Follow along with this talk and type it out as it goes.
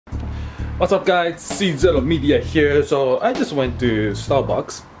What's up guys, C0 Media here. So I just went to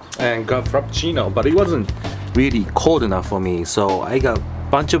Starbucks and got Frappuccino, but it wasn't really cold enough for me, so I got a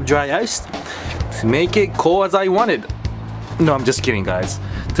bunch of dry ice to make it cold as I wanted. No, I'm just kidding guys.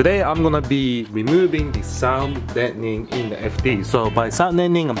 Today I'm gonna be removing the sound deadening in the FD. So by sound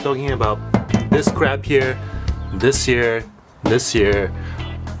deadening, I'm talking about this crap here, this here,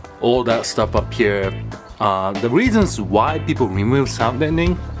 all that stuff up here. The reasons why people remove sound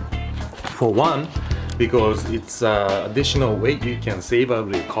deadening: for one, because it's additional weight you can save out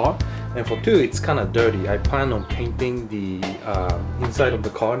of your car, and for two, it's kind of dirty. I plan on painting the inside of the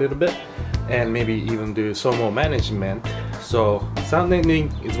car a little bit and maybe even do some more management. So sound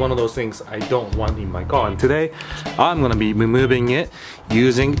deadening is one of those things I don't want in my car, and today I'm gonna be removing it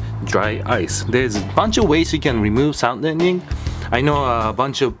using dry ice. There's a bunch of ways you can remove sound deadening. I know a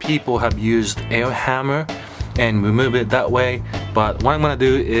bunch of people have used air hammer and remove it that way, but what I'm gonna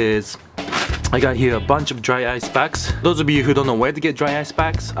do is I got here a bunch of dry ice packs. Those of you who don't know where to get dry ice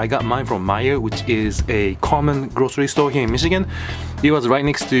packs, I got mine from Meyer, which is a common grocery store here in Michigan. It was right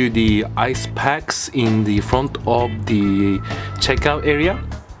next to the ice packs in the front of the checkout area.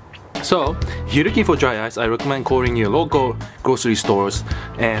 So if you're looking for dry ice, I recommend calling your local grocery stores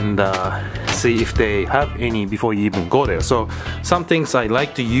and see if they have any before you even go there. So some things I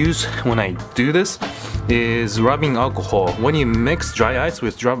like to use when I do this is rubbing alcohol. When you mix dry ice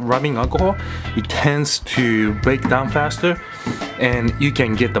with rubbing alcohol, it tends to break down faster and you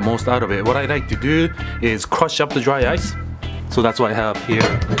can get the most out of it. What I like to do is crush up the dry ice. So that's why I have here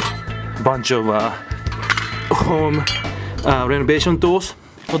a bunch of home renovation tools.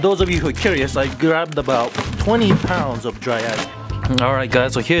 For those of you who are curious, I grabbed about 20 pounds of dry ice. Alright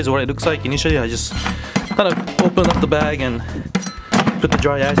guys, so here's what it looks like. Initially I just kind of opened up the bag and put the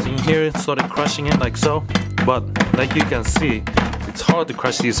dry ice in here and started crushing it like so. But like you can see, it's hard to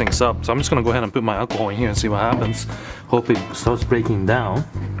crush these things up. So I'm just gonna go ahead and put my alcohol in here and see what happens. Hope it starts breaking down.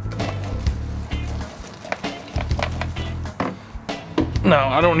 Now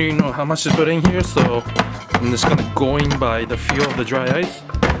I don't even know how much to put in here, so I'm just gonna go in by the feel of the dry ice.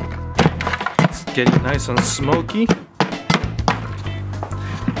 It's getting nice and smoky.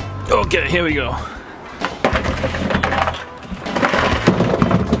 Okay, here we go.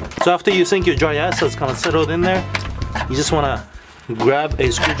 So after you think your dry ice has kind of settled in there, you just wanna grab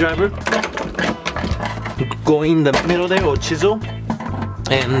a screwdriver, go in the middle there or chisel,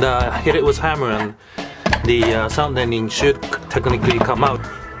 and hit it with hammer, and the sound deadening should technically come out.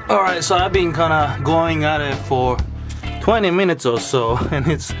 Alright, so I've been kinda going at it for 20 minutes or so, and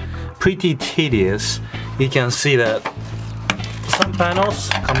it's pretty tedious. You can see that some panels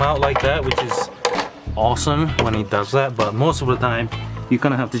come out like that, which is awesome when it does that, but most of the time you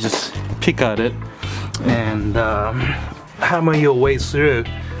kinda have to just pick at it and hammer your way through.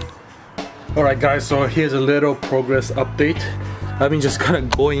 Alright guys, so here's a little progress update. I've been just kinda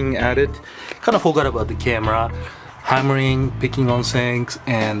going at it, kinda forgot about the camera, hammering, picking on things,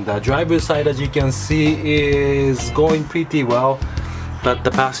 and the driver's side, as you can see, is going pretty well, but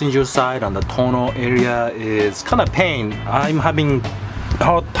the passenger side and the tonal area is kind of pain. I'm having a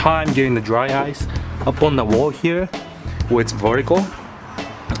hard time getting the dry ice up on the wall here where it's vertical,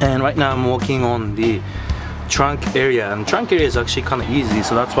 and right now I'm working on the trunk area, and trunk area is actually kind of easy,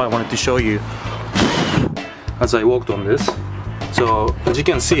 so that's why I wanted to show you as I worked on this. So as you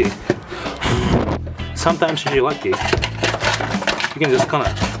can see, sometimes if you're lucky, you can just kind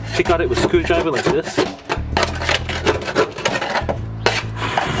of pick at it with a screwdriver like this.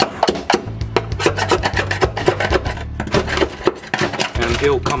 And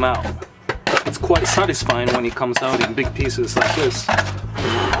it'll come out. It's quite satisfying when it comes out in big pieces like this.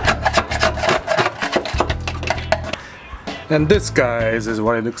 And this, guys, is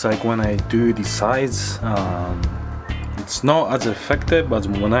what it looks like when I do the sides. It's not as effective as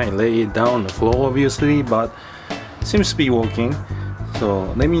when I lay it down on the floor, obviously, but it seems to be working.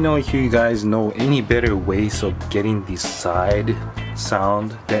 So let me know if you guys know any better ways of getting the side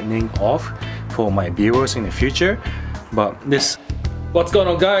sound deadening off for my viewers in the future. But this, what's going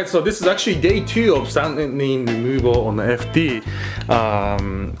on guys? So this is actually day 2 of sound deadening removal on the FD.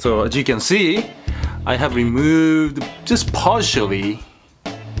 So as you can see, I have removed just partially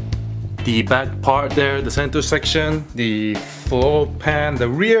the back part there, the center section, the floor pan, the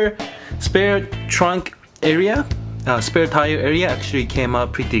rear spare trunk area, spare tire area actually came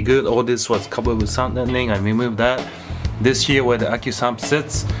out pretty good. All this was covered with sound deadening. I removed that. This here where the AccuSamp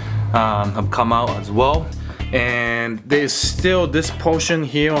sits have come out as well. And there's still this portion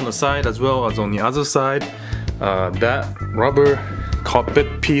here on the side as well as on the other side. That rubber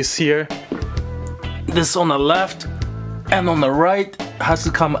carpet piece here. This on the left and on the right has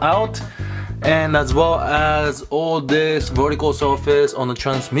to come out. and as well as all this vertical surface on the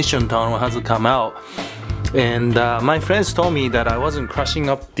transmission tunnel has to come out. And my friends told me that I wasn't crushing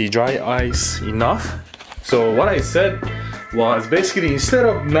up the dry ice enough. So what I said was basically, instead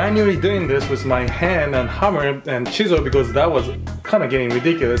of manually doing this with my hand and hammer and chisel, because that was kind of getting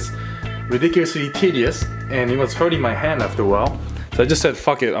ridiculously tedious and it was hurting my hand after a while. So I just said,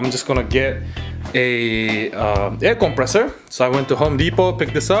 fuck it, I'm just gonna get a air compressor. So I went to Home Depot,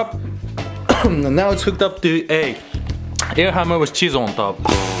 picked this up, and now it's hooked up to a air hammer with chisel on top.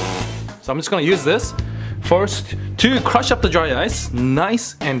 So I'm just gonna use this first to crush up the dry ice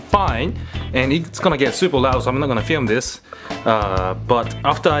nice and fine, and it's gonna get super loud, so I'm not gonna film this, but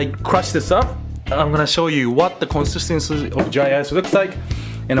after I crush this up, I'm gonna show you what the consistency of dry ice looks like,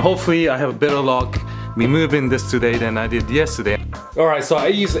 and hopefully I have a better luck removing this today than I did yesterday. Alright, so I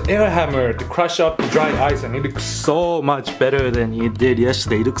used the air hammer to crush up the dry ice, and it looks so much better than it did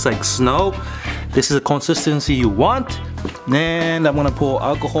yesterday. It looks like snow. This is the consistency you want, and I'm gonna pour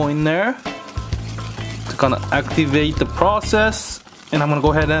alcohol in there to kind of activate the process, and I'm gonna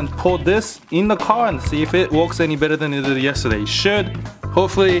go ahead and pour this in the car and see if it works any better than it did yesterday. It should,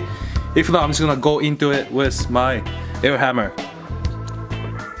 hopefully. If not, I'm just gonna go into it with my air hammer.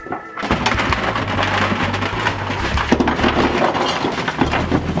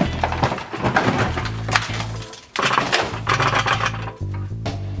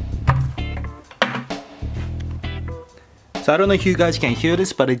 So I don't know if you guys can hear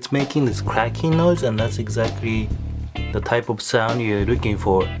this, but it's making this cracking noise, and that's exactly the type of sound you're looking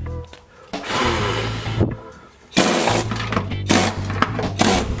for.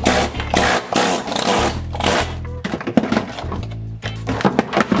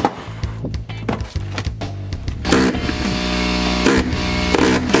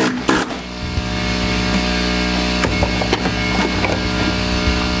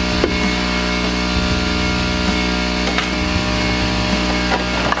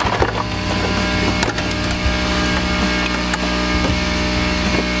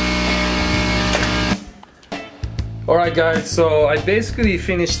 Alright guys, so I basically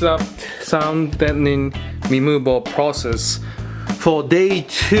finished up sound deadening removal process for day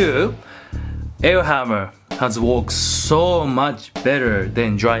 2. Air hammer has worked so much better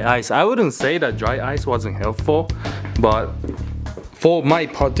than dry ice. I wouldn't say that dry ice wasn't helpful, but for my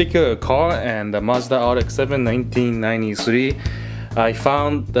particular car and the Mazda RX7 1993, I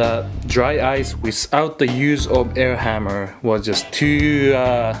found that dry ice without the use of air hammer was just too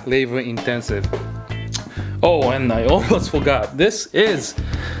labor intensive. Oh, and I almost forgot, this is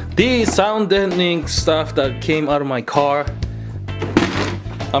the sound deadening stuff that came out of my car.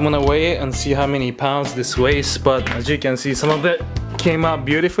 I'm gonna weigh it and see how many pounds this weighs, but as you can see, some of it came out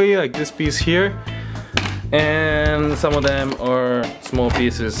beautifully, like this piece here, and some of them are small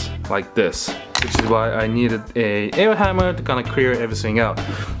pieces like this, which is why I needed a air hammer to kind of clear everything out.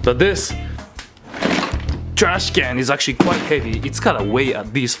 But this trash can is actually quite heavy. It's gotta weigh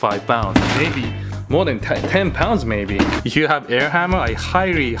at least 5 pounds, maybe more than 10 pounds maybe. If you have air hammer, I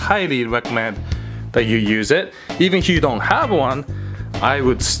highly recommend that you use it. Even if you don't have one, I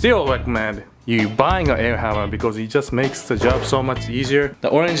would still recommend you buying an air hammer because it just makes the job so much easier. The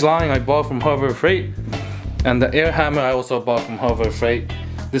orange line I bought from Harbor Freight, and the air hammer I also bought from Harbor Freight.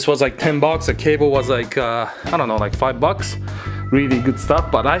 This was like 10 bucks, the cable was like, I don't know, like 5 bucks. Really good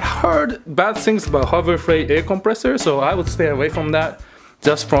stuff, but I heard bad things about Harbor Freight air compressor, so I would stay away from that,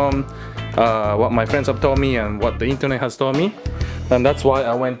 just from what my friends have told me and what the internet has told me. And that's why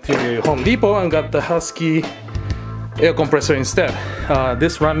I went to Home Depot and got the Husky air compressor instead.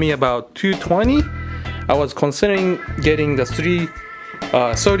 This ran me about $220. I was considering getting the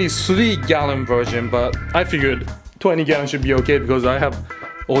 33 gallon version, but I figured 20 gallon should be okay because I have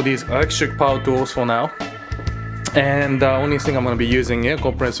all these electric power tools for now. And the only thing I'm going to be using air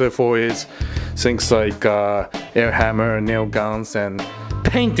compressor for is things like air hammer, nail guns, and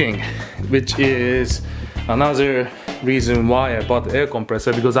painting, which is another reason why I bought the air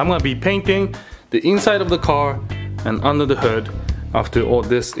compressor, because I'm going to be painting the inside of the car and under the hood after all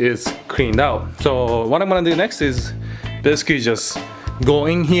this is cleaned out. So what I'm going to do next is basically just go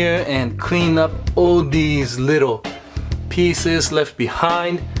in here and clean up all these little pieces left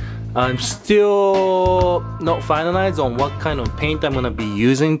behind. I'm still not finalized on what kind of paint I'm gonna be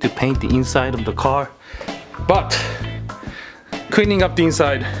using to paint the inside of the car, but cleaning up the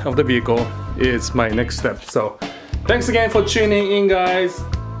inside of the vehicle is my next step. So thanks again for tuning in, guys.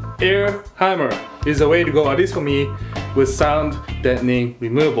 Air hammer is the way to go, at least for me, with sound deadening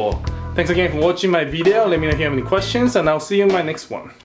removal. Thanks again for watching my video. Let me know if you have any questions, and I'll see you in my next one.